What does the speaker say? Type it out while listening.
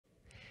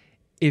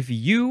If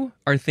you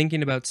are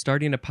thinking about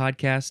starting a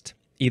podcast,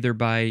 either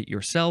by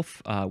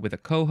yourself, with a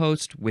co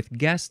host, with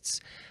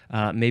guests,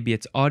 maybe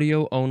it's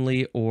audio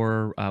only,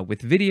 or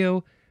with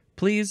video,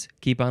 please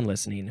keep on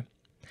listening.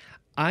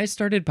 I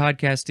started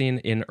podcasting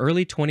in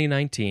early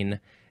 2019,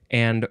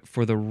 and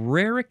for the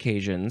rare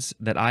occasions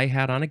that I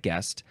had on a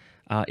guest,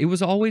 it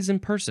was always in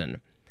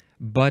person.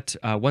 But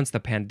once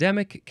the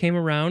pandemic came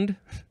around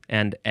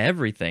and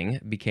everything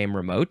became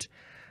remote,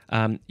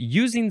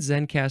 using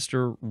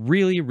Zencastr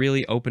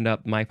really opened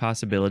up my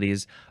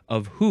possibilities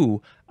of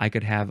who I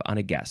could have on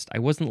a guest. I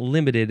wasn't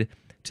limited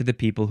to the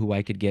people who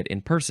I could get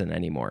in person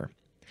anymore.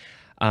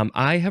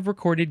 I have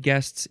recorded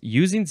guests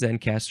using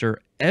Zencastr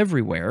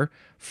everywhere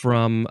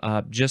from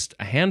just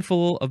a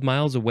handful of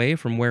miles away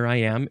from where I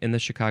am in the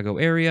Chicago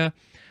area,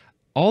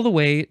 all the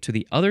way to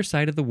the other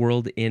side of the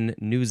world in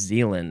New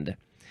Zealand.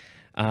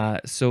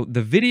 So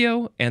the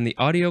video and the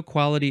audio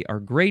quality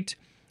are great,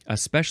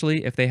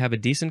 especially if they have a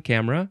decent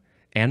camera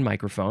and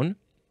microphone.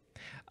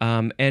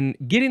 And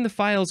getting the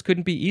files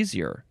couldn't be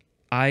easier.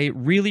 I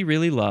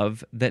really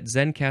love that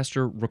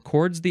Zencastr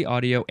records the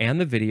audio and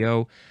the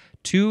video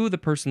to the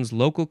person's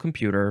local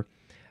computer,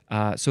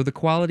 so the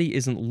quality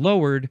isn't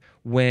lowered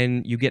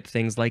when you get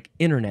things like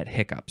internet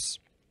hiccups.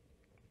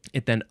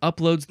 It then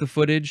uploads the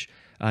footage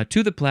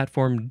to the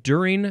platform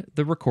during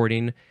the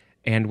recording,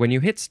 and when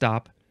you hit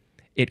stop,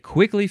 it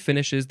quickly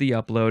finishes the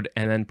upload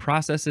and then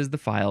processes the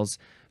files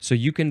so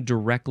you can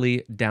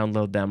directly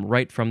download them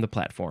right from the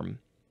platform.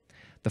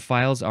 The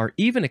files are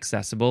even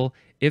accessible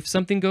if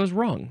something goes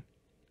wrong.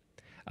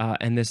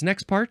 And this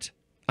next part,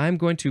 I'm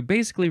going to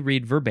basically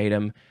read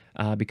verbatim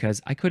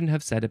because I couldn't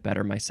have said it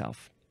better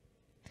myself.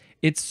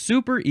 It's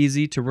super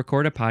easy to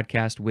record a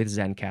podcast with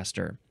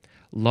Zencastr.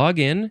 Log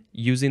in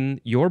using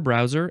your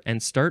browser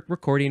and start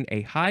recording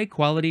a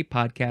high-quality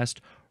podcast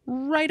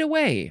right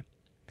away.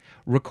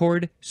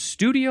 Record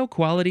studio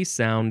quality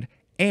sound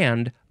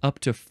and up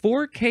to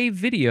 4K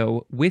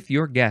video with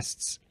your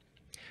guests.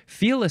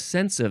 Feel a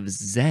sense of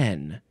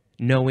zen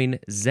knowing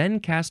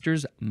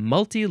Zencastr's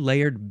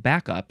multi-layered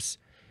backups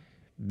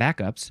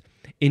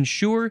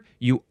ensure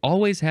you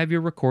always have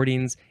your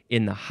recordings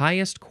in the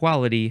highest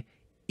quality,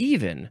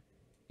 even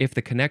if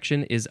the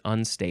connection is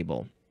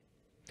unstable.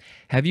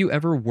 Have you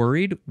ever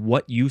worried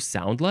what you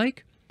sound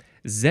like?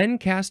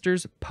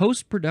 Zencastr's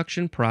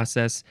post-production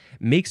process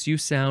makes you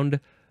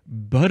sound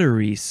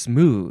buttery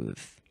smooth.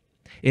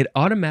 It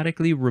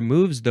automatically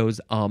removes those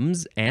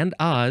ums and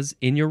ahs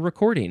in your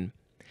recording.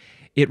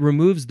 It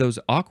removes those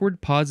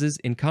awkward pauses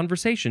in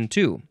conversation,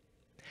 too.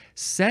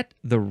 Set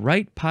the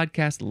right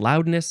podcast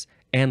loudness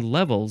and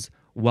levels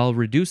while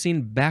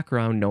reducing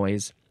background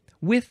noise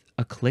with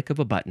a click of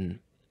a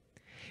button.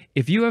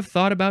 If you have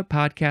thought about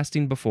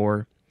podcasting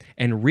before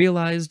and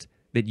realized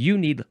that you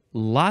need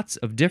lots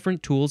of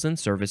different tools and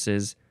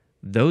services,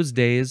 those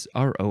days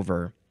are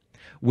over.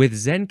 With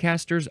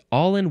Zencastr's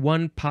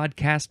all-in-one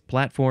podcast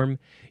platform,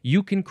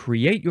 you can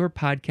create your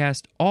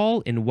podcast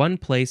all in one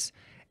place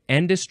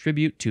and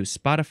distribute to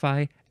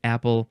Spotify,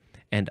 Apple,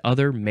 and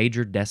other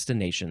major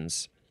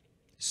destinations.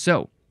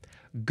 So,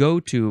 go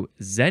to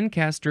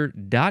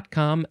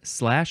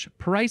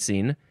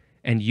zencastr.com/pricing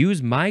and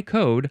use my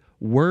code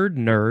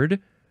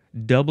WORDNERD,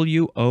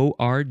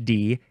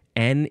 WORDNERD,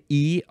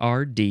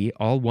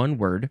 all one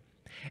word,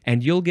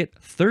 and you'll get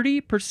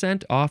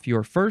 30% off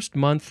your first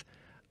month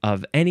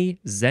of any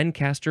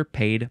Zencastr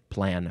paid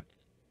plan.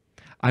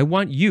 I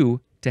want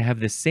you to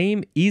have the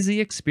same easy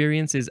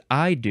experiences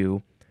I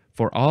do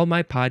for all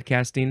my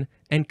podcasting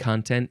and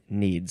content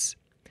needs.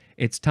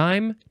 It's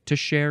time to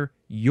share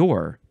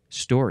your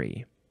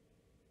story.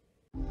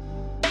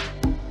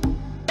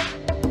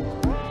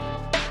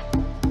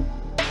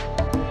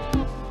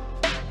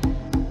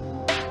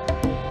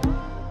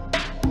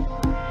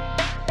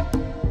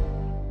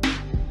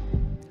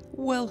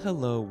 Well,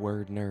 hello,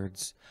 word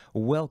nerds.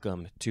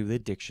 Welcome to the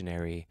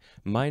dictionary.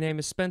 My name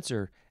is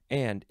Spencer,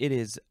 and it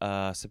is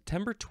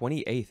September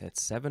 28th at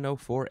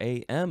 7:04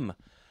 a.m.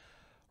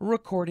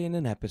 recording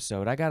an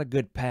episode. I got a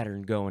good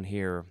pattern going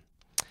here.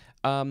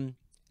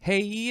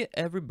 Hey,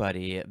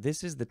 everybody.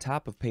 This is the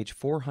top of page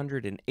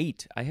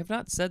 408. I have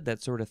not said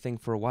that sort of thing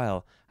for a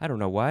while. I don't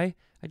know why.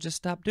 I just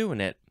stopped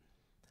doing it.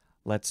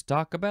 Let's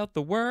talk about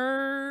the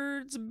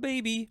words,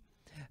 baby.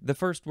 The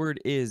first word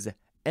is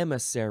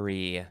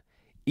emissary.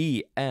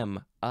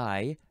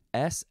 EMISSARY,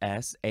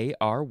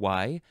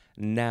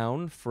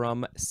 noun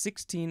from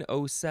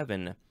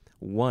 1607.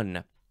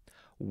 One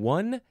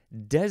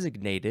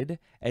designated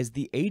as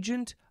the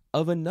agent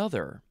of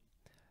another.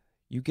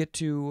 You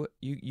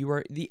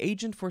are the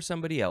agent for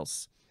somebody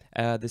else.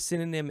 The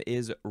synonym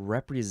is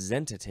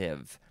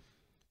representative.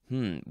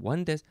 You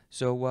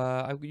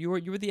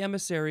were the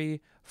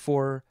emissary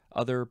for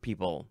other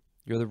people.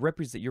 You're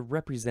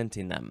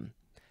representing them.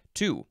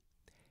 2,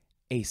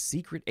 a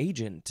secret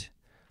agent.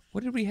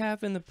 What did we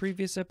have in the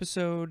previous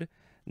episode?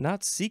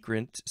 Not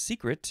secret.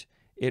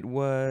 It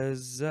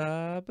was,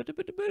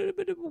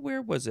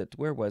 where was it?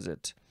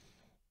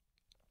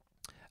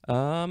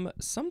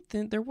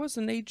 Something, there was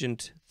an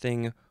agent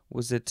thing.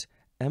 Was it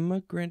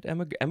emigre?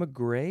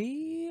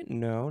 Emissary?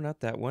 No, not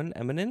that one.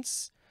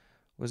 Eminence?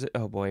 Was it?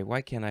 Oh boy,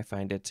 why can't I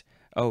find it?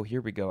 Oh,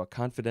 here we go. A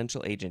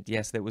confidential agent.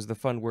 Yes, that was the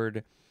fun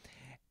word.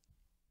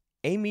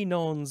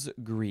 Emmenagogues.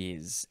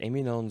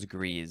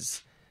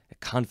 Emmenagogues.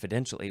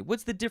 Confidential agent.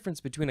 What's the difference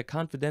between a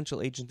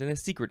confidential agent and a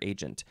secret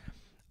agent?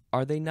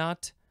 Are they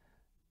not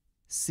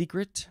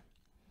secret?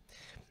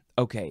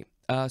 Okay,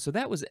 so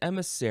that was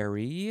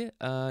emissary.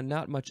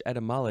 Not much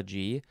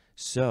etymology.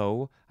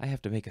 So I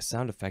have to make a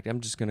sound effect. I'm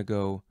just going to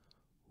go,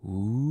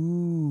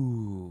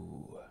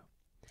 ooh.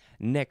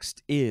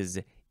 Next is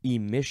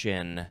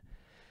emission.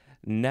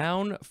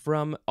 Noun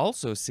from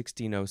also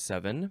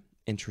 1607.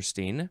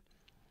 Interesting.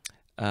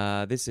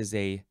 This is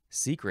a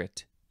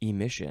secret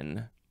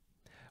emission.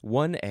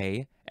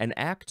 1a, an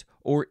act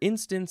or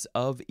instance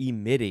of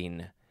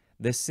emitting.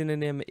 The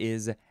synonym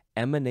is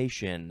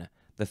emanation.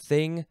 The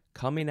thing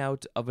coming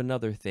out of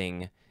another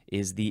thing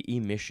is the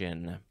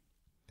emission.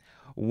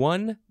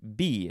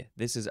 1b,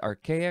 this is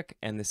archaic,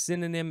 and the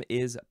synonym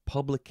is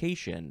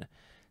publication.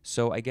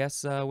 So I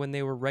guess when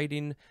they were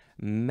writing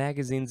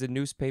magazines and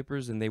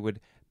newspapers and they would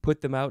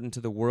put them out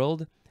into the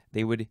world,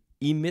 they would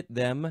emit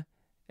them,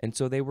 and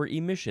so they were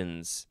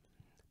emissions.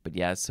 But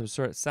yeah, so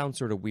it sounds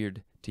sort of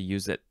weird to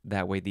use it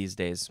that way these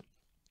days.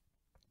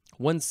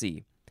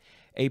 1c,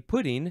 a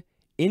putting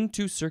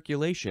into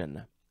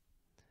circulation.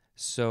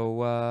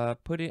 So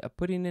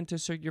putting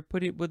into you're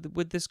putting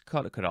with this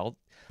could all.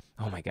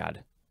 Oh my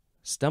God,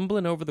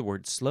 stumbling over the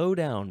word. Slow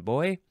down,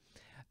 boy.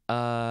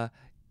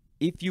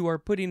 If you are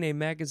putting a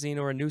magazine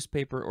or a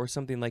newspaper or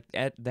something like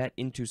that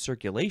into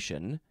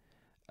circulation,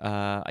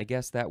 I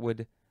guess that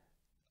would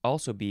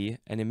also be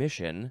an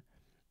emission.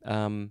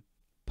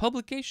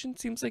 Publication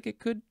seems like it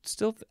could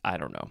still. I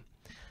don't know.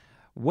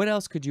 What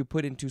else could you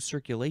put into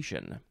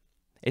circulation?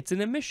 It's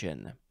an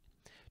emission.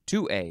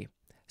 2a,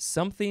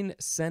 something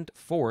sent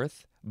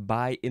forth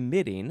by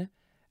emitting,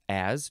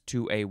 as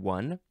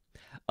 2a1,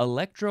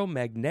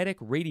 electromagnetic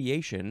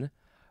radiation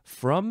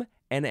from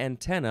an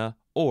antenna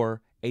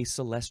or a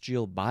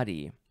celestial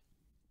body.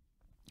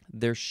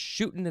 They're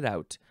shooting it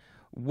out.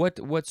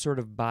 What sort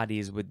of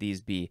bodies would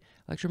these be?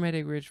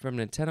 Electromagnetic radiation from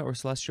an antenna or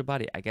celestial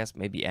body? I guess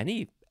maybe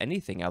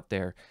anything out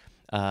there.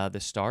 The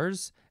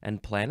stars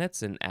and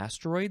planets and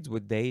asteroids,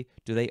 do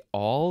they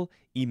all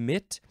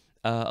emit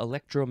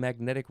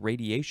electromagnetic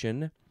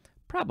radiation?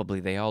 Probably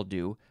they all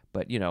do,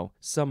 but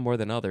some more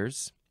than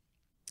others.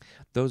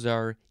 Those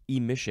are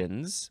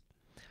emissions.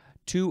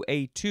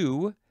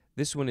 2a2,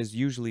 this one is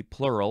usually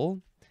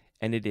plural,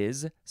 and it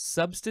is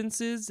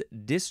substances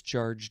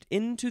discharged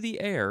into the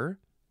air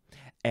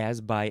as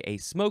by a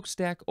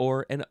smokestack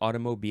or an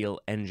automobile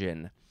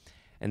engine.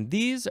 And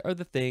these are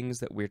the things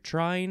that we're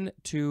trying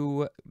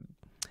to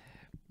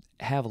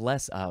have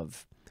less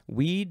of.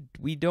 We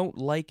don't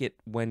like it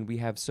when we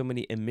have so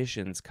many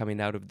emissions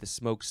coming out of the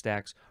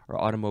smokestacks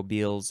or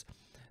automobiles,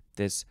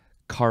 this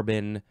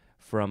carbon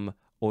from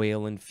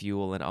oil and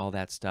fuel and all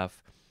that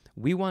stuff.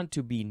 We want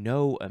to be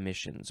no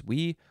emissions.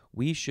 We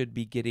should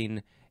be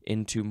getting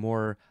into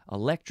more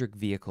electric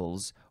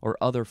vehicles or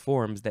other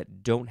forms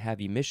that don't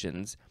have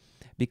emissions,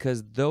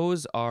 because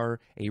those are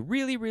a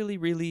really, really,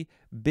 really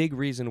big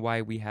reason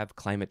why we have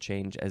climate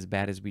change as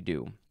bad as we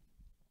do.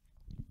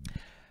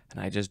 And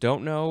I just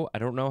don't know. I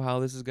don't know how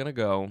this is going to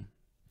go.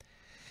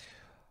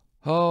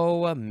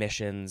 Oh,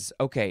 emissions.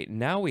 Okay,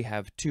 now we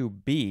have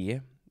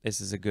 2b. This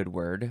is a good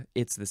word.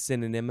 It's the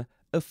synonym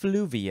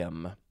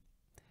effluvium.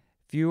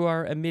 If you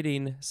are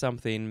emitting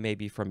something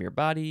maybe from your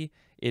body,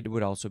 it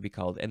would also be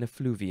called an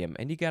effluvium.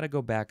 And you got to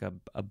go back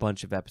a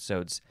bunch of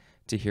episodes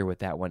to hear what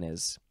that one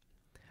is.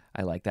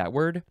 I like that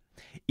word.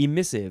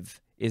 Emissive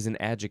is an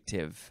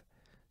adjective.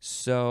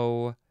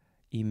 So,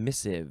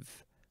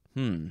 emissive.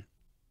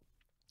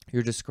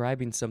 You're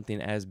describing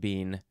something as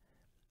being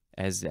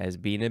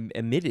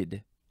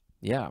emitted.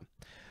 Yeah.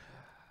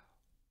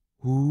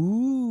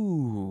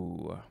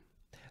 Ooh.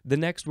 The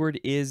next word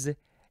is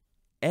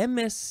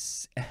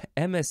emissivity.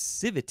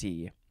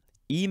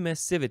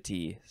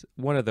 Emissivity.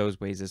 One of those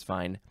ways is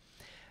fine.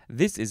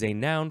 This is a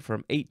noun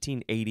from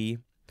 1880.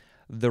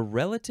 The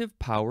relative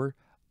power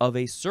of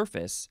a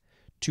surface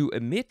to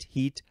emit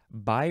heat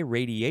by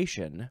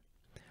radiation.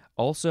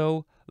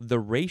 Also, the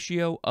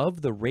ratio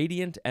of the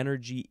radiant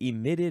energy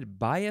emitted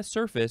by a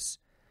surface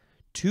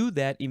to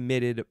that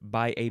emitted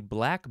by a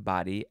black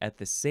body at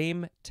the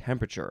same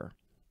temperature.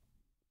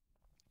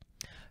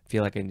 I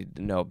feel like I need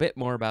to know a bit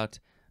more about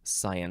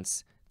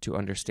science to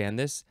understand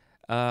this.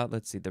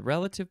 Let's see, the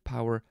relative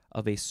power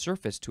of a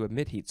surface to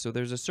emit heat. So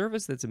there's a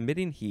surface that's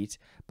emitting heat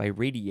by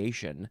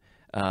radiation.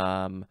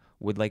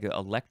 Would like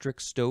electric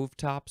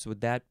stovetops,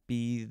 would that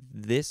be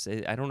this?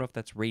 I don't know if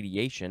that's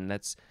radiation.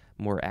 That's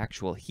more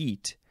actual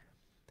heat.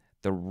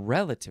 The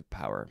relative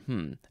power.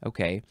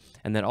 Okay.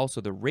 And then also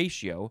the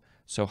ratio.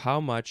 So how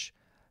much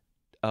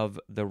of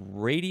the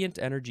radiant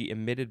energy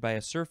emitted by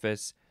a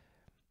surface,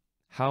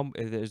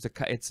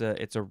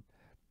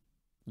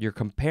 you're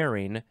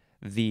comparing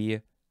the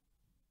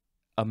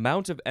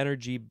amount of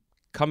energy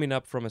coming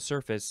up from a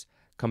surface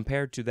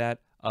compared to that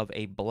of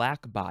a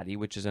black body,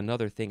 which is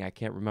another thing. I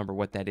can't remember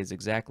what that is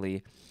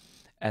exactly.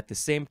 at the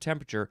same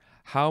temperature,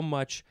 how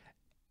much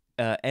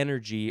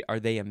energy are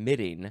they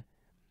emitting?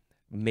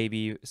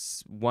 Maybe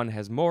one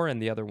has more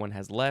and the other one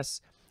has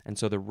less, and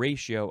so the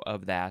ratio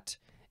of that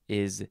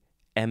is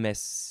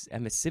emissivity.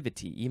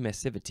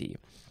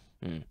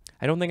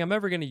 I don't think I'm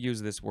ever going to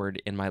use this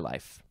word in my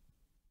life.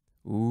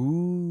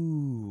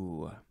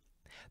 Ooh.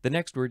 The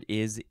next word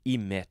is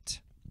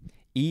emit.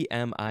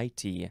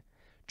 E-M-I-T.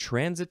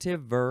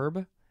 Transitive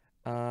verb.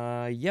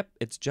 Yep,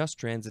 it's just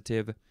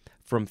transitive.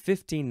 From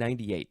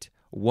 1598.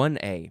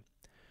 1A.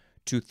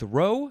 To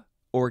throw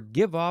or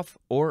give off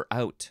or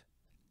out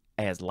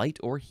as light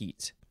or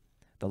heat.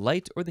 The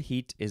light or the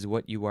heat is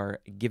what you are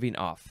giving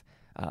off.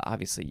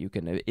 Obviously, you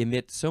can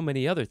emit so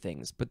many other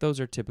things, but those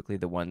are typically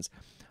the ones.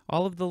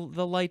 All of the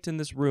light in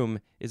this room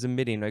is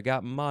emitting. I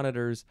got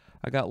monitors.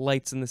 I got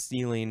lights in the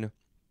ceiling.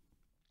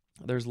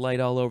 There's light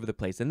all over the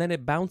place. And then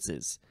it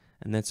bounces.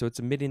 And then so it's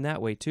emitting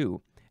that way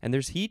too. And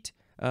there's heat.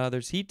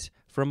 There's heat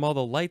from all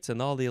the lights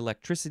and all the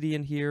electricity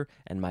in here.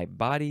 And my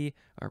body,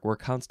 we're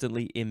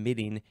constantly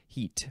emitting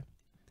heat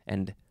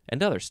and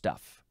other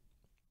stuff.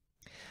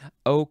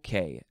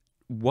 Okay.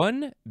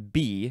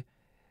 1B,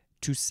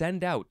 to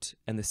send out,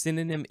 and the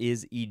synonym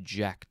is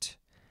eject.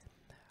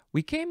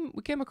 We came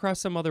across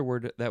some other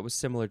word that was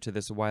similar to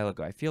this a while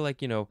ago. I feel like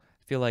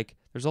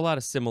there's a lot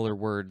of similar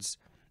words,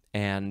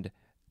 and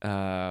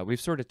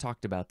we've sort of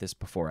talked about this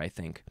before, I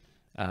think.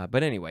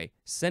 But anyway,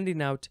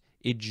 sending out,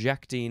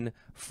 ejecting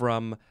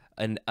from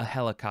a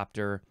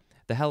helicopter.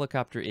 The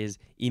helicopter is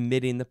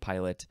emitting the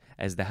pilot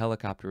as the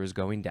helicopter is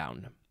going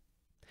down.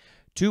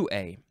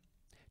 2A,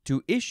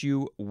 to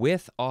issue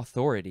with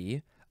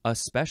authority,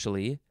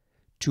 especially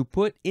to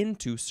put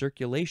into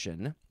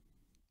circulation.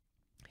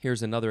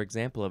 Here's another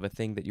example of a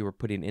thing that you are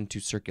putting into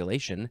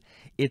circulation.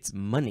 It's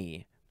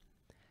money.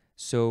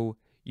 So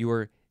you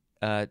are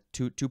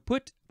to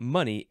put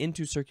money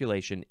into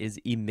circulation is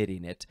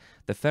emitting it.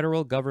 The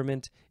federal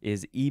government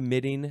is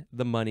emitting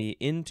the money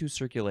into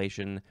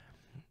circulation,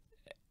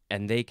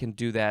 and they can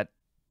do that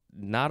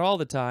not all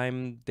the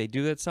time. They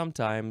do that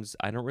sometimes.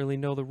 I don't really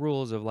know the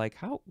rules of like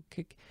how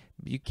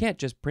you can't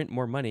just print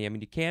more money. I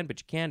mean, you can,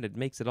 but you can't. It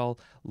makes it all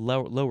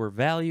lower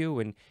value,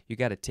 and you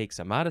got to take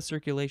some out of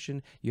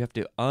circulation. You have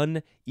to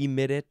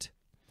unemit it.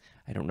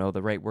 I don't know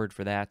the right word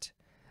for that.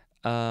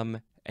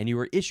 And you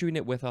are issuing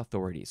it with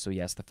authority. So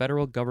yes, the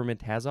federal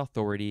government has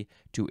authority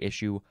to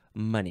issue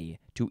money,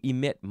 to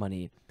emit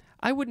money.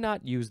 I would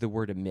not use the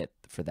word emit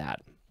for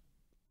that,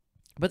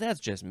 but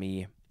that's just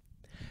me.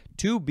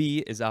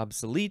 2B is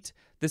obsolete.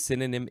 The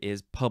synonym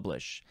is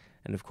publish.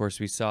 And of course,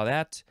 we saw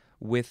that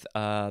with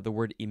the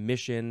word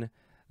emission.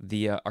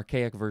 The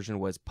archaic version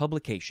was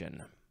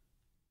publication.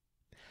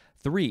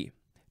 3.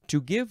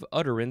 To give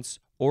utterance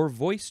or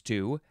voice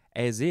to,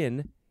 as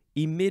in,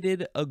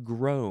 emitted a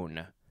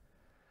groan.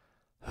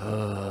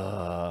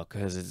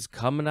 Because it's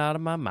coming out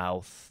of my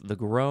mouth. The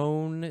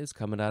groan is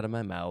coming out of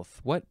my mouth.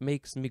 What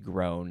makes me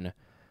groan?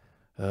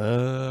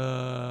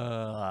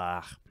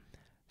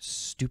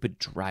 Stupid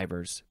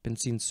drivers. Been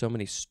seeing so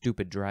many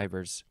stupid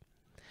drivers.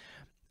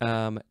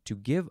 To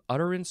give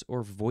utterance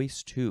or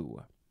voice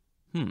to.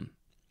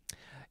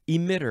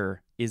 Emitter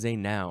is a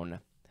noun.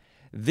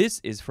 This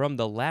is from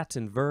the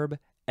Latin verb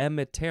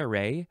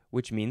emittere,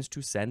 which means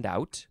to send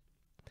out.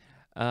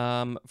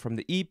 From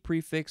the e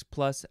prefix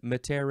plus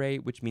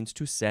mittere, which means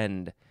to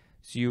send.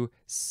 So you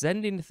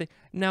sending the thing.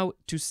 Now,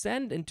 to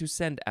send and to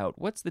send out,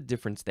 what's the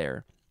difference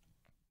there?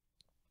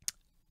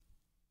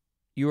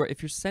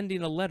 If you're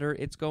sending a letter,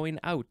 it's going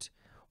out.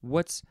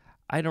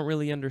 I don't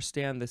really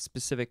understand the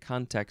specific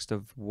context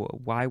of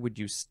why would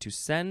you to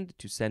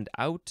send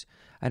out.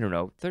 I don't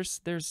know.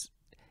 There's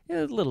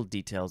little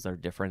details that are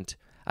different,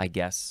 I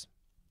guess.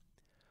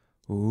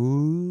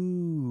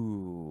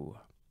 Ooh.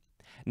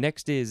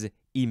 Next is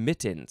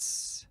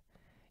emittance.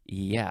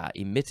 Yeah,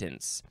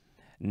 emittance.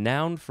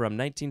 Noun from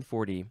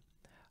 1940.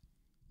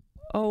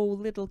 Oh,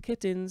 little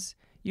kittens,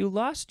 you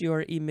lost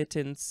your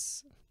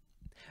emittance.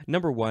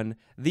 Number 1,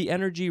 the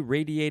energy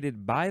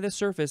radiated by the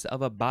surface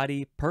of a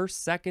body per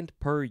second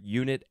per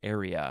unit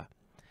area.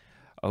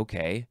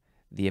 Okay,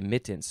 the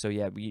emittance. So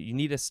yeah, you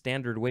need a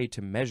standard way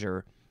to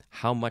measure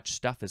how much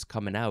stuff is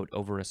coming out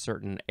over a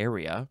certain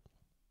area.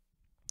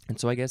 And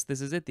so I guess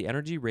this is it. The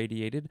energy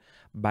radiated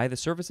by the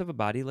surface of a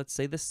body, let's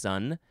say the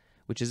sun,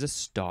 which is a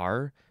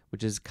star,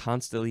 which is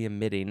constantly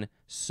emitting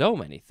so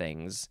many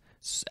things.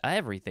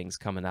 Everything's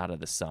coming out of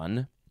the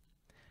sun.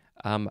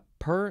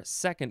 Per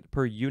second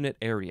per unit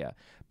area.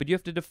 But you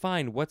have to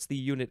define what's the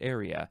unit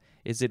area.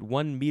 Is it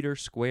 1 meter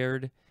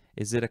squared?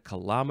 Is it a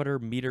kilometer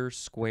meter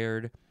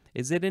squared?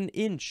 Is it an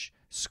inch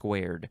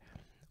squared?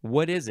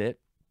 What is it?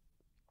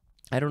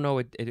 I don't know.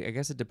 I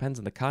guess it depends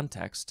on the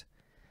context.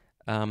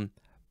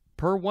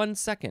 Per 1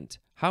 second,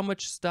 how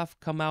much stuff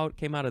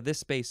came out of this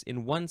space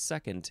in 1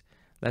 second?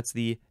 That's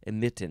the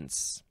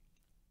emittance.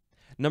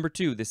 Number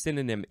 2, the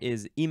synonym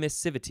is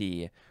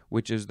emissivity,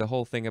 which is the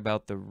whole thing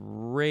about the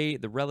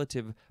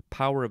relative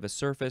power of a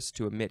surface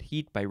to emit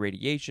heat by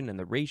radiation and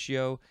the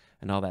ratio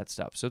and all that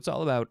stuff. So it's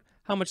all about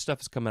how much stuff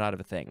is coming out of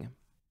a thing.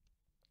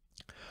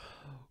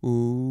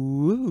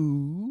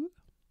 Ooh.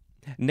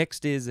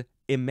 Next is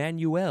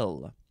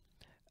Emmanuel.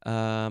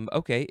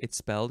 Okay, it's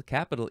spelled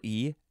capital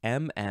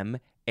Emmanuel,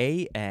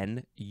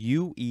 and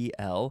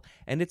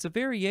it's a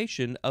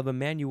variation of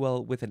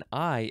Emmanuel with an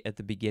I at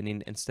the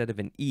beginning instead of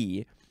an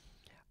E.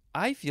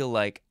 I feel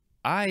like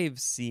I've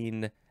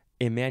seen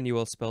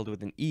Emmanuel spelled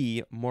with an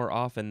E more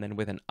often than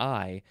with an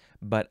I,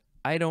 but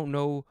I don't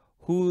know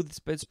who.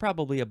 It's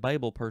probably a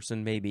Bible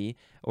person, maybe,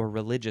 or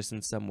religious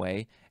in some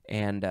way,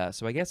 and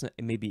so I guess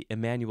maybe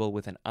Emmanuel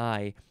with an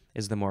I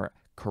is the more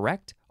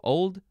correct,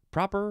 old,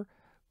 proper,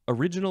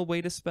 original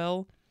way to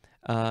spell,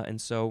 and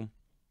so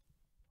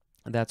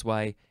that's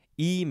why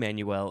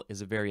Emmanuel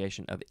is a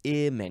variation of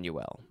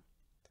Emmanuel.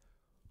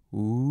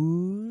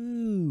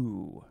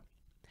 Ooh.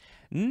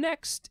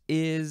 Next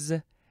is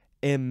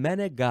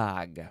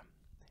emmenagogue.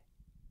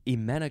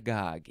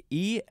 Emmenagogue.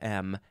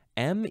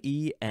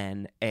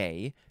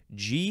 Emmenagogue.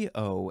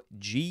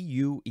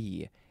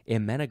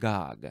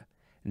 Emmenagogue.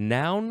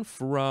 Noun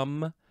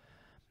from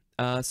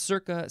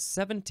circa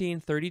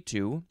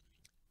 1732.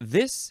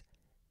 This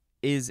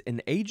is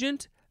an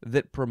agent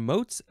that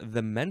promotes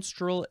the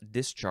menstrual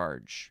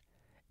discharge.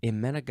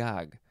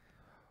 Emmenagogue.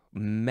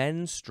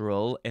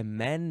 Menstrual,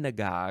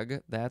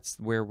 emmenagogue, that's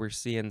where we're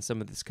seeing some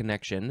of this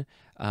connection.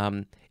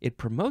 It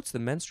promotes the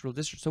menstrual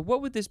discharge. So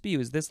what would this be?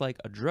 Is this like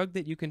a drug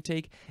that you can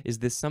take? Is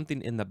this something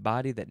in the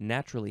body that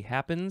naturally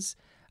happens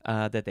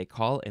that they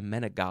call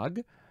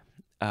emmenagogue?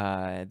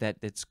 That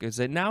it's because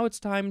now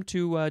it's time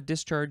to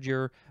discharge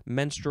your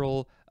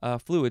menstrual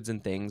fluids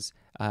and things.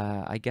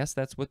 I guess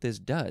that's what this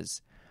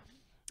does.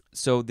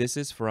 So this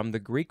is from the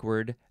Greek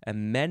word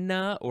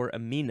emena or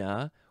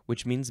amina,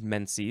 which means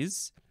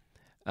menses.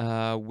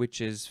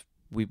 Which is,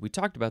 we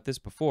talked about this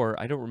before.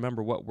 I don't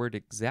remember what word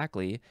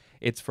exactly.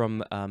 It's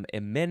from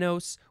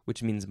emenos,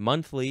 which means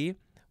monthly,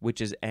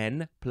 which is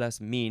en, plus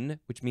min,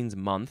 which means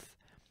month.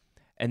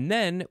 And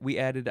then we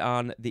added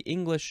on the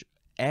English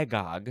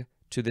agog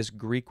to this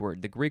Greek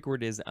word. The Greek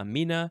word is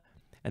amina,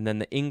 and then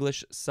the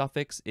English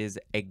suffix is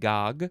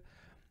agog.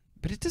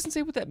 But it doesn't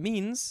say what that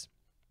means.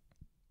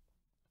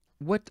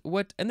 And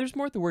there's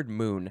more at the word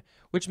moon,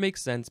 which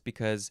makes sense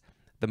because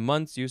the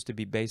months used to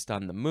be based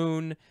on the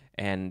moon,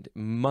 and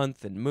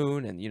month and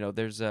moon, and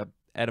there's a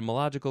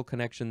etymological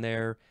connection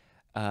there.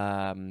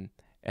 And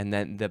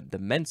then the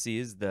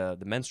menses, the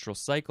menstrual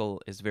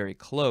cycle, is very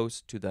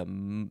close to the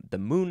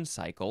moon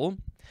cycle.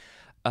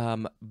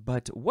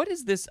 But what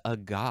is this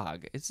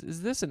agog?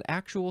 Is this an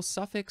actual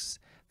suffix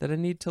that I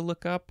need to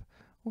look up?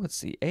 Oh, let's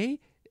see,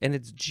 and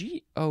it's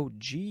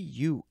Gogue.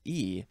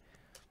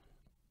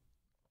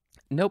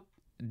 Nope,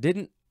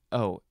 didn't.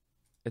 Oh,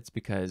 it's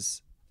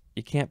because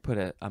you can't put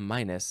a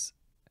minus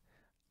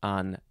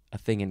on a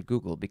thing in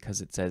Google because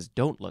it says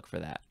don't look for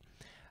that.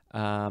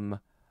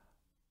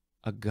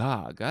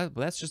 Agog,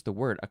 that's just the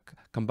word. A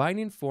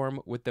combining form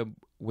with the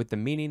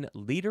meaning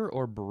leader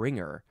or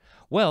bringer.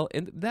 Well,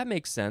 that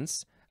makes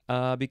sense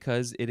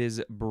because it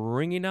is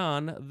bringing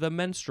on the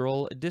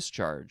menstrual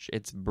discharge.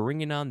 It's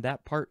bringing on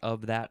that part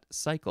of that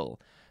cycle.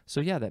 So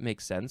yeah, that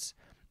makes sense.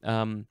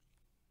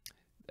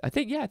 I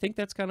think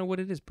that's kind of what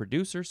it is.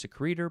 Producer,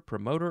 secretor,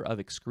 promoter of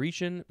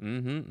excretion.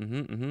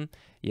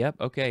 Yep,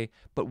 okay.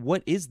 But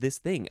what is this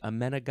thing, a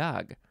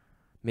emmenagogue?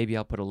 Maybe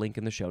I'll put a link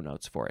in the show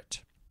notes for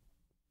it.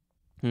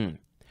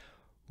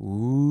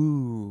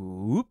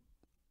 Ooh.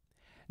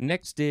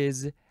 Next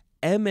is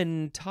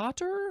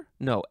emmentator?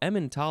 No,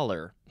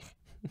 emmentaler.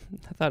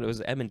 I thought it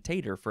was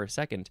emmentator for a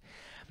second.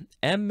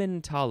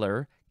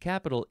 Emmentaler,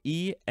 capital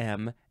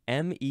Emmentaler,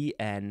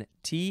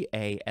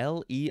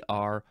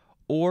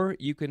 or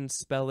you can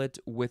spell it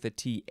with a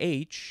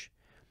TH,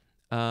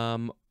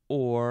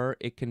 or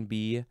it can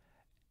be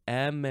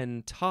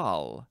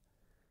emmental.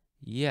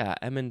 Yeah,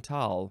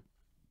 emmental.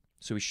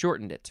 So we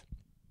shortened it.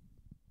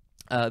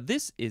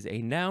 This is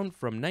a noun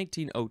from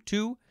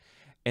 1902,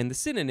 and the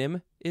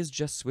synonym is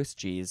just Swiss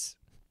cheese.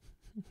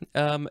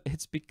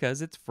 It's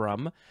because it's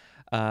from,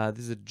 this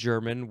is a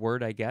German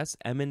word, I guess,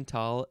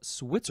 Emmental,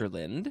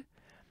 Switzerland.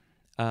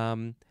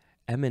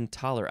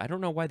 Emmentaler. I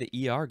don't know why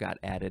the ER got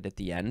added at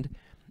the end.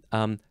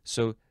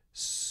 So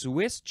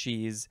Swiss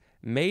cheese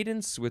made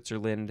in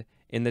Switzerland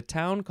in the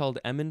town called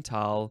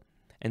Emmental,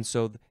 and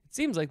so it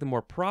seems like the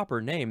more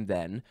proper name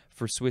then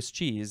for Swiss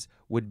cheese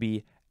would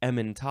be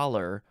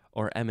Emmentaler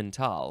or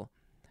Emmental.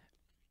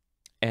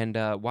 And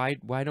why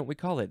don't we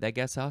call it? I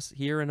guess us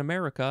here in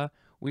America,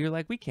 we're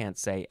like, we can't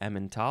say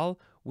Emmental.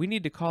 We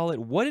need to call it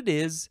what it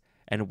is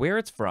and where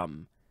it's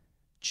from.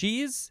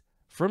 Cheese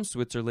from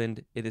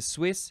Switzerland. It is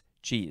Swiss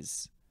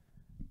cheese.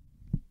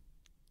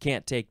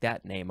 Can't take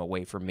that name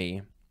away from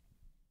me.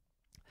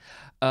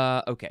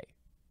 Okay.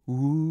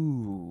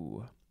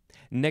 Ooh.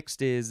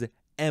 Next is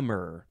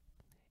emmer.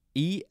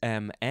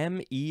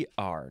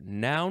 Emmer.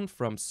 Noun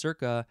from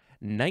circa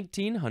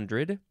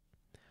 1900.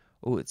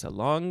 Oh, it's a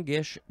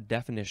longish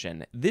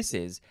definition. This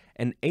is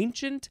an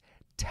ancient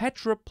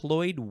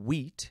tetraploid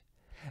wheat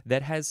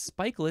that has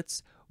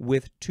spikelets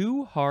with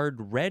two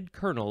hard red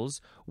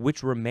kernels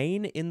which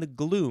remain in the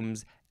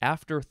glooms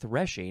after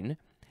threshing,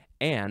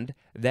 and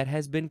that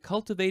has been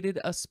cultivated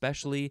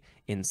especially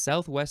in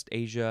Southwest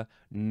Asia,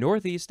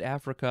 Northeast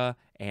Africa,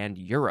 and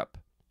Europe.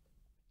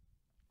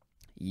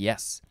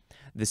 Yes,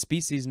 the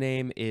species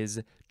name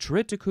is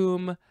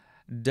Triticum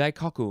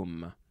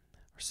dicoccum, or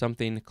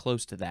something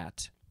close to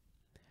that.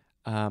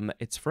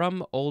 It's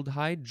from Old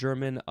High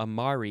German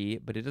amari,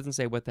 but it doesn't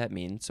say what that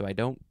means, so I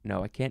don't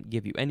know. I can't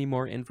give you any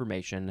more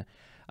information,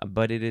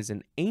 but it is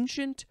an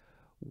ancient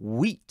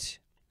wheat.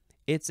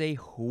 It's a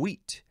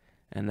wheat,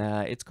 and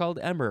it's called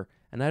emmer,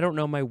 and I don't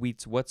know my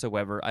wheats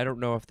whatsoever. I don't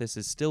know if this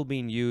is still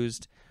being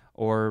used,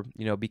 or,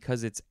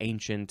 because it's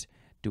ancient,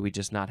 do we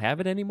just not have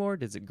it anymore?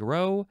 Does it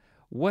grow?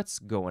 What's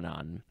going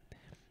on?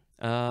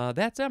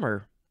 That's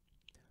emmer.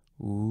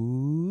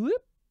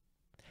 Whoop.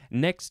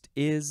 Next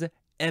is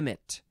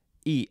emmet.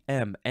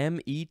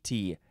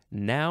 E-M-M-E-T.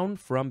 Noun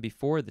from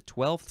before the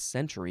 12th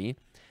century.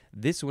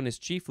 This one is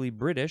chiefly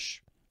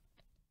British.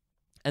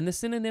 And the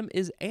synonym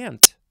is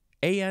ant.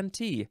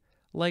 A-N-T.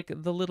 Like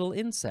the little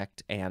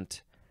insect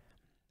ant.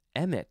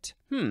 Emmet.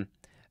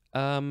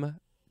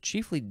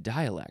 Chiefly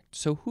dialect.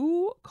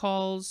 So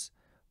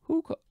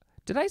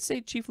did I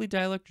say chiefly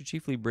dialect or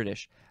chiefly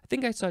British? I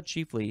think I saw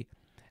chiefly,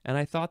 and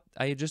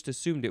I just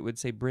assumed it would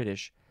say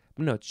British.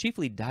 But no, it's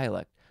chiefly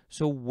dialect.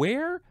 So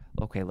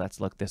okay, let's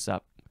look this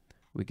up.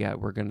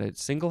 We're gonna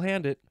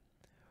single-hand it.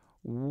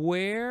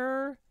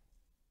 Where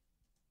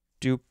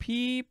do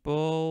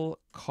people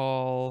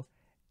call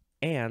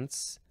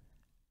ants,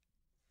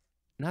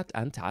 not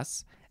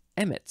antas,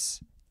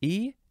 emmets?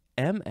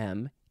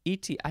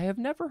 E-M-M-E-T. I have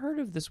never heard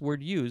of this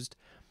word used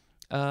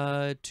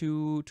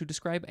to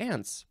describe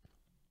ants.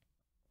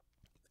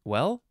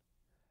 Well,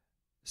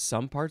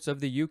 some parts of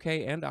the UK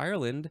and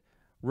Ireland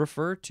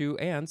refer to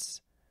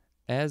ants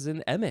as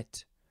an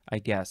emmet, I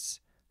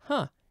guess.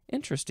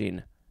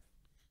 Interesting.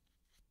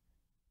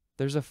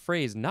 There's a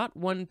phrase, not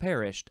one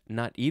perished,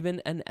 not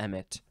even an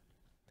emmet.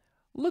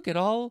 Look at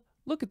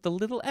the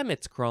little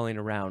emmets crawling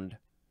around.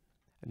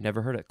 I've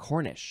never heard of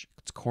Cornish.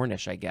 It's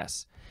Cornish, I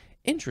guess.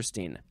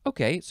 Interesting.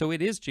 Okay, so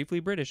it is chiefly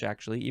British,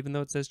 actually, even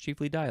though it says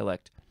chiefly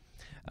dialect.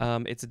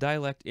 It's a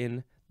dialect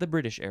in the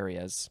British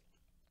areas.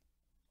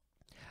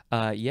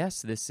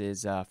 Yes, this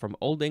is from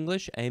Old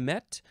English,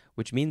 emmet,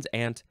 which means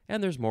ant,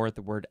 and there's more at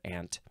the word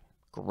ant.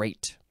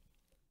 Great.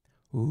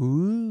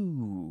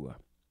 Ooh.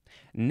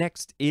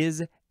 Next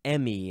is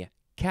Emmy,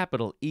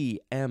 capital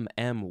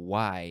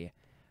E-M-M-Y.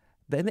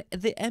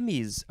 The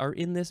Emmys are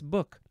in this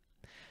book.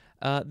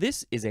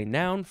 This is a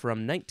noun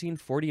from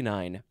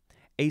 1949,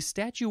 a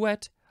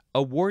statuette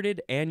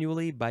awarded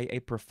annually by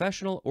a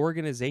professional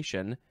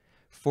organization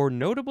for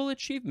notable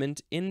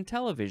achievement in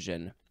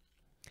television.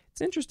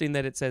 It's interesting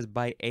that it says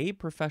by a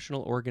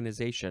professional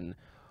organization.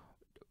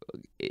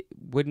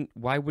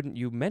 Why wouldn't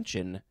you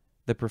mention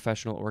the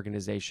professional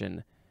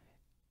organization?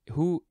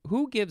 Who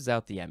gives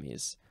out the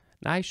Emmys?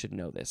 I should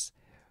know this.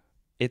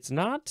 It's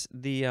not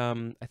the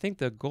I think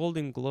the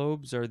Golden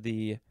Globes are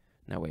the.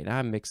 No, wait,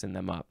 I'm mixing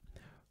them up.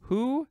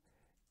 Who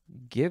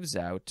gives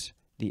out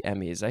the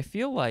Emmys? I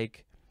feel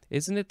like,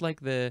 isn't it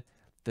like the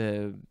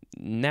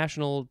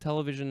National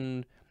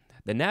Television,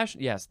 the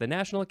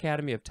National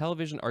Academy of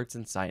Television Arts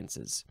and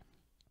Sciences.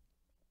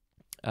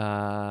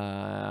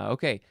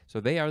 Okay, so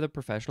they are the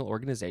professional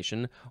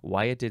organization.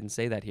 Why it didn't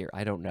say that here,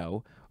 I don't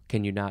know.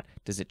 Can you not?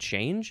 Does it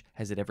change?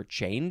 Has it ever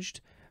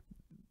changed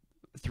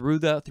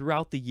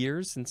throughout the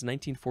years since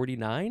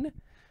 1949?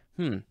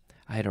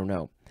 I don't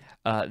know.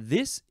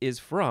 This is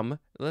from,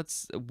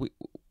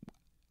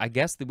 I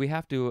guess that we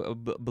have to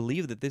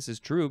believe that this is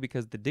true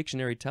because the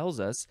dictionary tells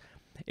us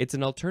it's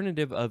an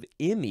alternative of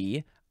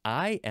IMMY,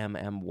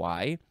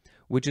 I-M-M-Y,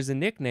 which is a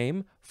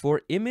nickname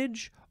for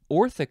image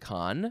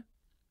orthicon,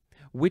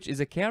 which is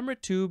a camera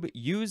tube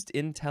used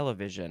in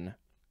television.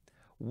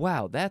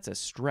 Wow, that's a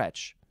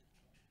stretch.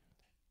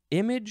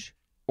 Image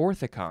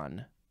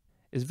orthicon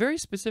is a very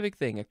specific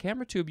thing, a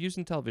camera tube used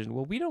in television.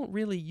 Well, we don't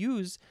really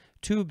use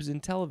tubes in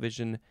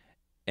television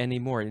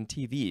anymore, in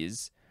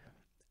TVs.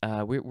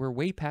 We're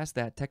way past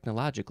that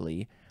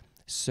technologically.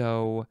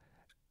 So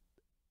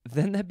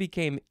then that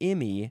became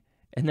IMMY,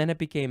 and then it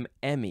became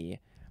Emmy.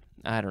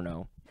 I don't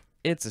know.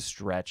 It's a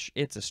stretch.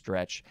 It's a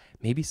stretch.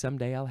 Maybe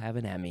someday I'll have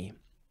an Emmy.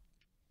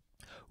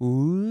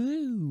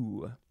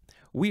 Ooh.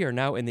 We are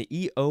now in the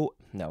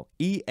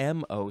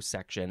EMO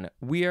section.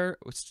 We are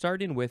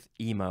starting with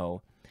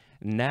emo.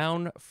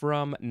 Noun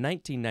from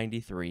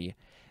 1993.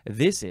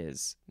 This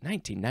is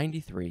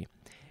 1993.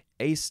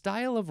 A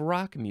style of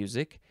rock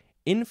music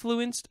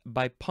influenced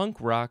by punk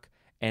rock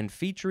and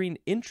featuring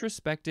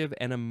introspective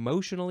and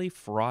emotionally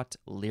fraught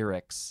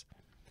lyrics.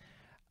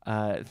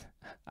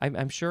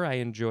 I'm sure I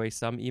enjoy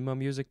some emo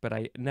music, but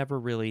I never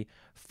really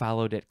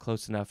followed it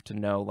close enough to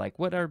know, like,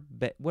 what are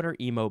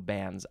emo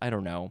bands? I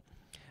don't know.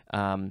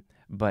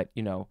 But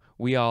you know,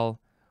 we all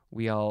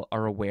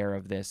are aware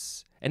of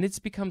this, and it's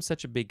become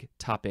such a big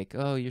topic.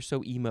 Oh, you're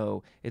so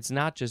emo. It's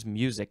not just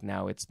music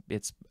now. It's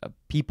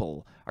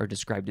people are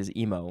described as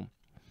emo.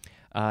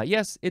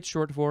 Yes, it's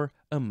short for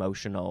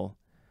emotional.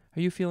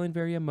 Are you feeling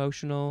very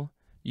emotional?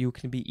 You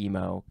can be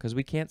emo, because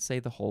we can't say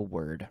the whole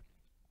word.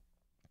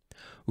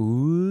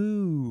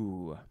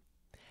 Ooh.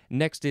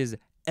 Next is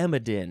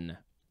Emodin.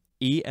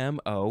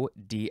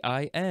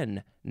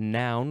 Emodin,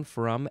 noun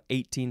from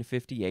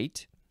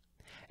 1858.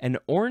 An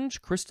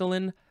orange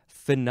crystalline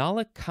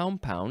phenolic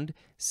compound,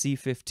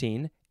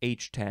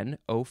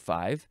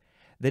 C15H10O5,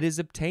 that is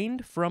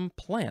obtained from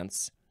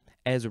plants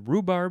as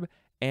rhubarb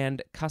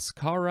and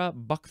cascara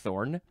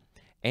buckthorn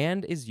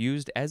and is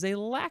used as a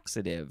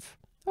laxative.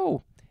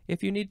 Oh,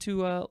 if you need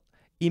to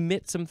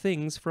emit some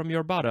things from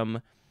your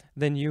bottom,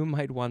 then you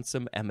might want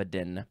some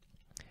Emodin.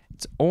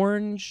 It's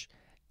orange.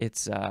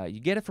 It's you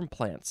get it from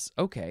plants.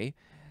 Okay,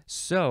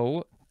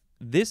 so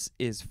this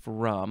is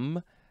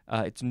from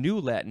its new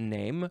Latin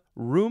name,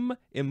 Rum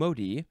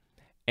emodi,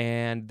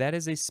 and that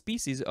is a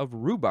species of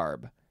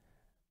rhubarb.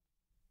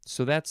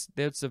 So that's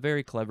a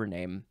very clever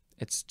name.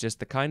 It's just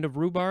the kind of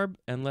rhubarb,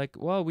 and like,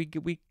 well, we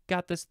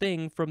got this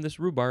thing from this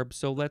rhubarb,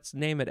 so let's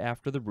name it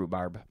after the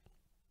rhubarb.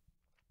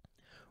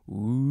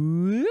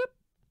 Whoop.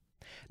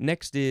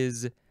 Next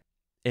is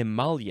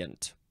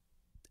emollient.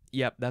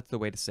 Yep, that's the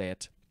way to say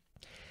it.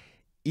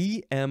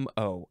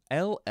 Emollient.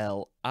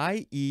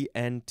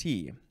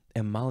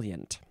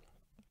 Emollient.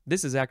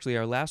 This is actually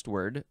our last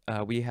word.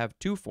 We have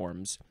two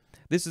forms.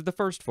 This is the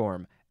first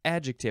form,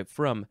 adjective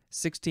from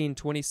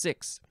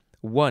 1626.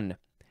 1.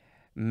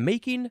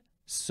 Making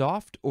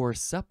soft or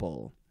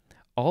supple.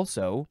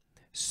 Also,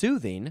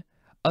 soothing,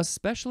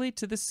 especially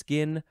to the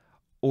skin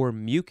or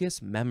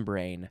mucous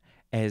membrane,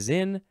 as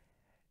in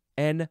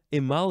an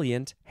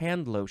emollient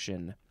hand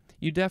lotion.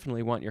 You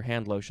definitely want your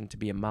hand lotion to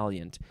be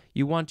emollient.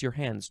 You want your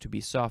hands to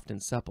be soft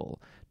and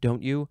supple,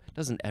 don't you?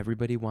 Doesn't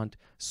everybody want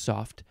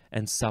soft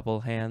and supple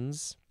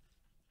hands?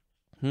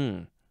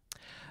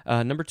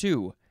 Number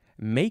 2,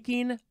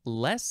 making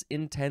less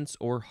intense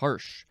or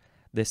harsh.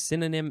 The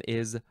synonym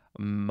is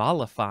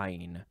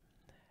mollifying.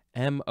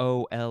 mollifying.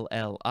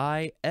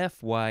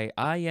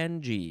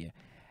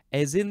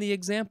 As in the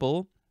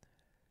example,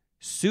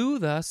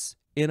 soothe us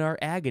in our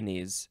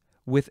agonies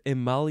with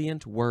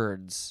emollient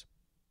words.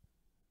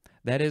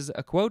 That is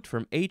a quote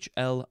from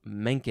H.L.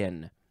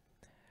 Mencken.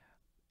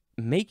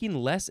 Making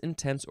less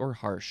intense or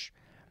harsh.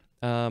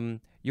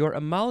 Your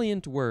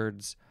emollient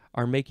words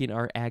are making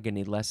our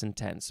agony less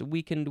intense.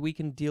 We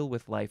can deal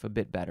with life a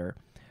bit better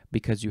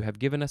because you have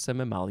given us some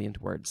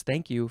emollient words.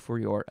 Thank you for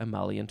your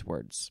emollient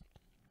words.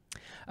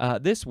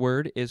 This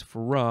word is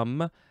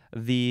from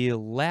the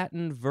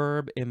Latin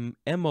verb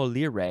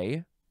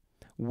emollire,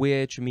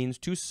 which means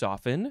to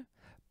soften,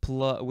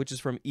 which is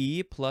from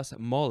e plus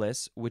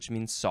mollis, which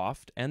means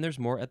soft, and there's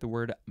more at the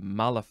word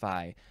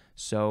mollify.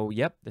 So,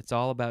 yep, it's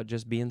all about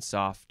just being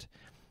soft.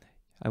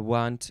 I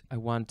want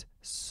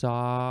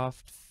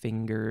soft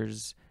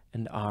fingers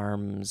and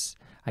arms.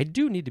 I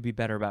do need to be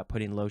better about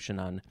putting lotion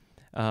on.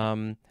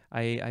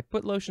 I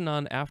put lotion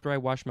on after I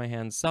wash my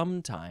hands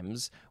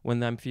sometimes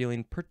when I'm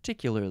feeling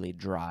particularly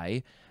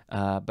dry,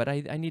 but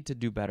I need to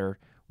do better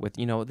with,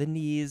 the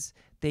knees,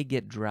 they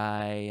get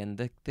dry,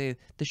 and the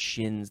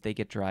shins, they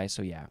get dry.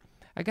 So yeah,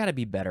 I gotta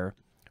be better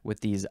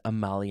with these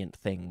emollient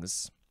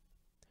things.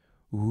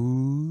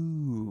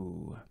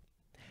 Ooh,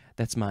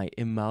 that's my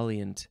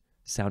emollient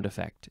sound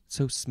effect. It's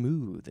so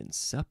smooth and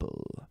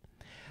supple.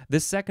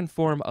 This second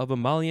form of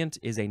emollient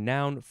is a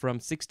noun from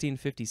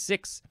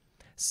 1656,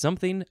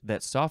 something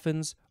that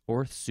softens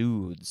or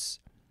soothes.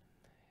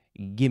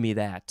 Gimme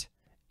that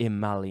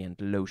emollient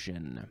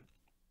lotion.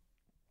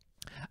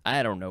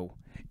 I don't know.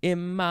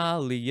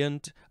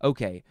 Emollient.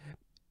 Okay,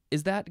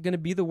 is that going to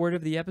be the word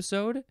of the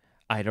episode?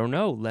 I don't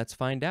know. Let's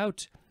find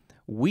out.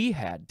 We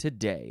had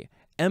today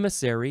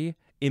emissary,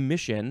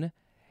 emission,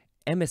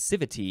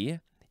 emissivity,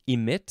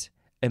 emit,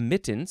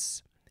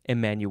 emittance,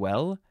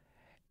 Emmanuel,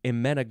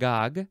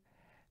 emmenagogue,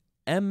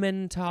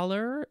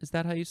 Emmentaler. Is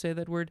that how you say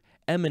that word?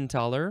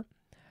 Emmentaler,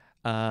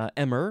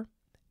 emmer,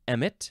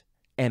 emmet,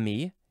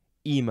 emmy,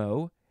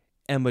 emo,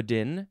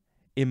 emodin,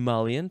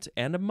 emollient,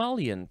 and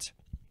emollient.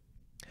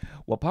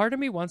 Well, part of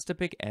me wants to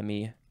pick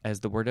Emmy as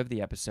the word of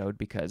the episode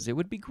because it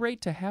would be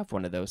great to have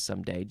one of those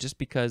someday, just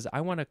because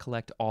I want to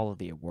collect all of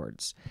the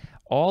awards.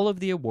 All of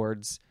the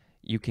awards,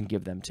 you can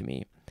give them to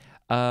me.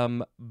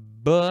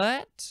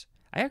 But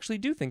I actually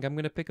do think I'm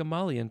going to pick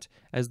emollient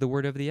as the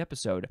word of the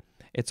episode.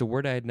 It's a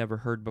word I had never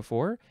heard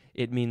before.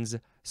 It means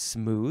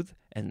smooth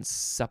and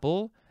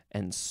supple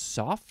and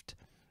soft,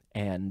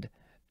 and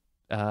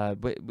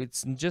but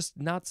it's just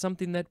not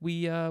something that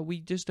we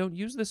just don't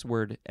use this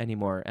word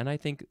anymore. And I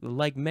think,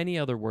 like many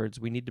other words,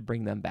 we need to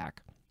bring them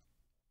back.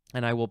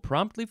 And I will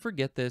promptly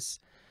forget this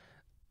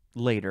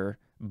later,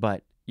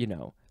 but,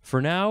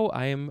 for now,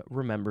 I am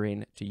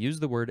remembering to use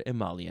the word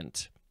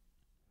emollient.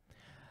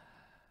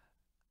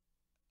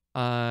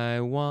 I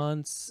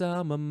want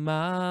some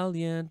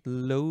emollient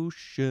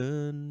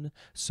lotion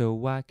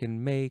so I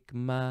can make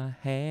my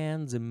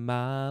hands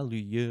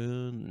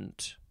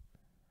emollient.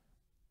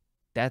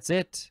 That's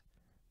it.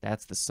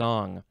 That's the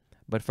song.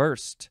 But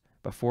first,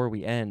 before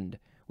we end,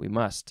 we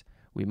must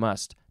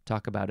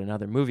talk about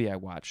another movie I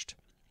watched.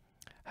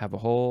 Have a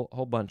whole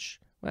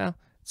bunch. Well,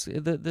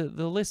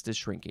 the list is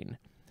shrinking.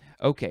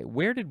 Okay,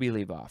 where did we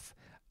leave off?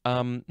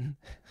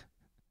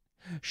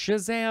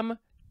 Shazam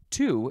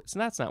 2. So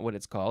that's not what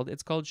it's called.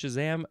 It's called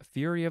Shazam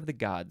Fury of the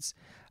Gods.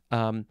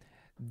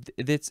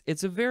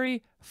 It's a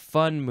very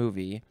fun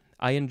movie.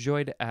 I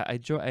enjoyed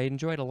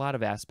a lot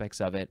of aspects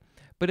of it,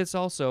 but it's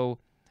also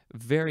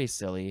very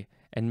silly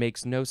and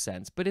makes no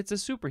sense. But it's a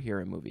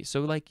superhero movie,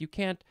 so like you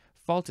can't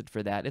fault it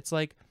for that. It's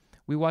like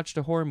we watched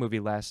a horror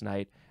movie last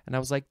night, and I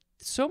was like,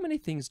 so many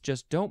things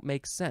just don't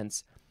make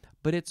sense.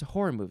 But it's a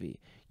horror movie.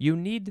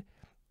 It's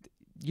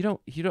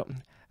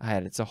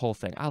a whole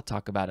thing. I'll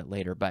talk about it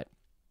later, but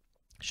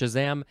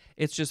Shazam,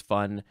 it's just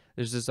fun.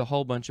 There's just a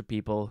whole bunch of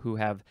people who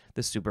have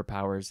the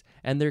superpowers,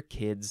 and they're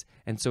kids,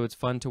 and so it's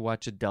fun to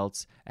watch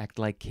adults act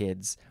like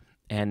kids,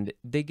 and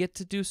they get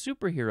to do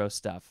superhero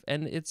stuff,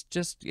 and it's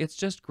just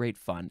great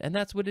fun, and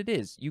that's what it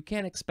is. You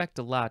can't expect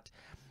a lot.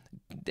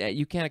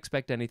 You can't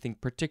expect anything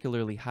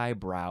particularly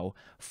highbrow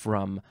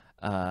from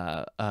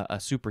a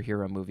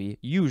superhero movie.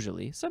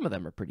 Usually, some of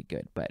them are pretty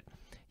good, but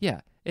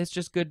yeah, it's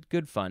just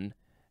good fun,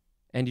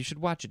 and you should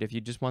watch it if you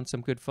just want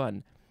some good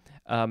fun.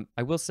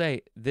 I will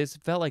say this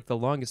felt like the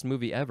longest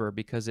movie ever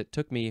because it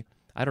took me,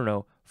 I don't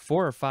know,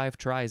 4 or 5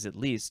 tries at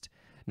least.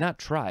 Not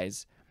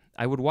tries.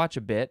 I would watch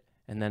a bit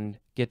and then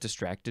get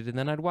distracted, and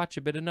then I'd watch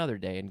a bit another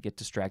day and get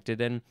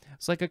distracted, and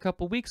it's like a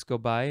couple weeks go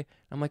by, and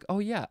I'm like, oh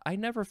yeah, I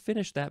never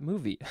finished that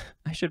movie.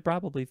 I should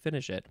probably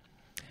finish it.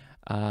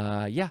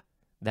 Yeah,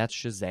 that's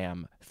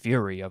Shazam,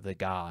 Fury of the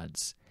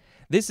Gods.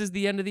 This is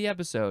the end of the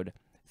episode.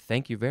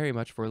 Thank you very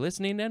much for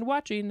listening and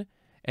watching.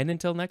 And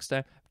until next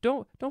time,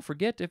 don't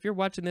forget, if you're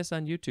watching this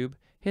on YouTube,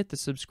 hit the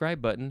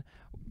subscribe button.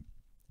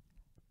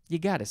 You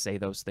gotta say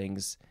those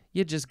things.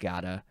 You just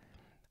gotta.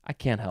 I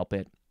can't help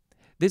it.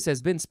 This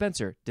has been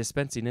Spencer,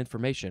 dispensing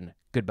information.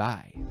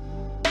 Goodbye.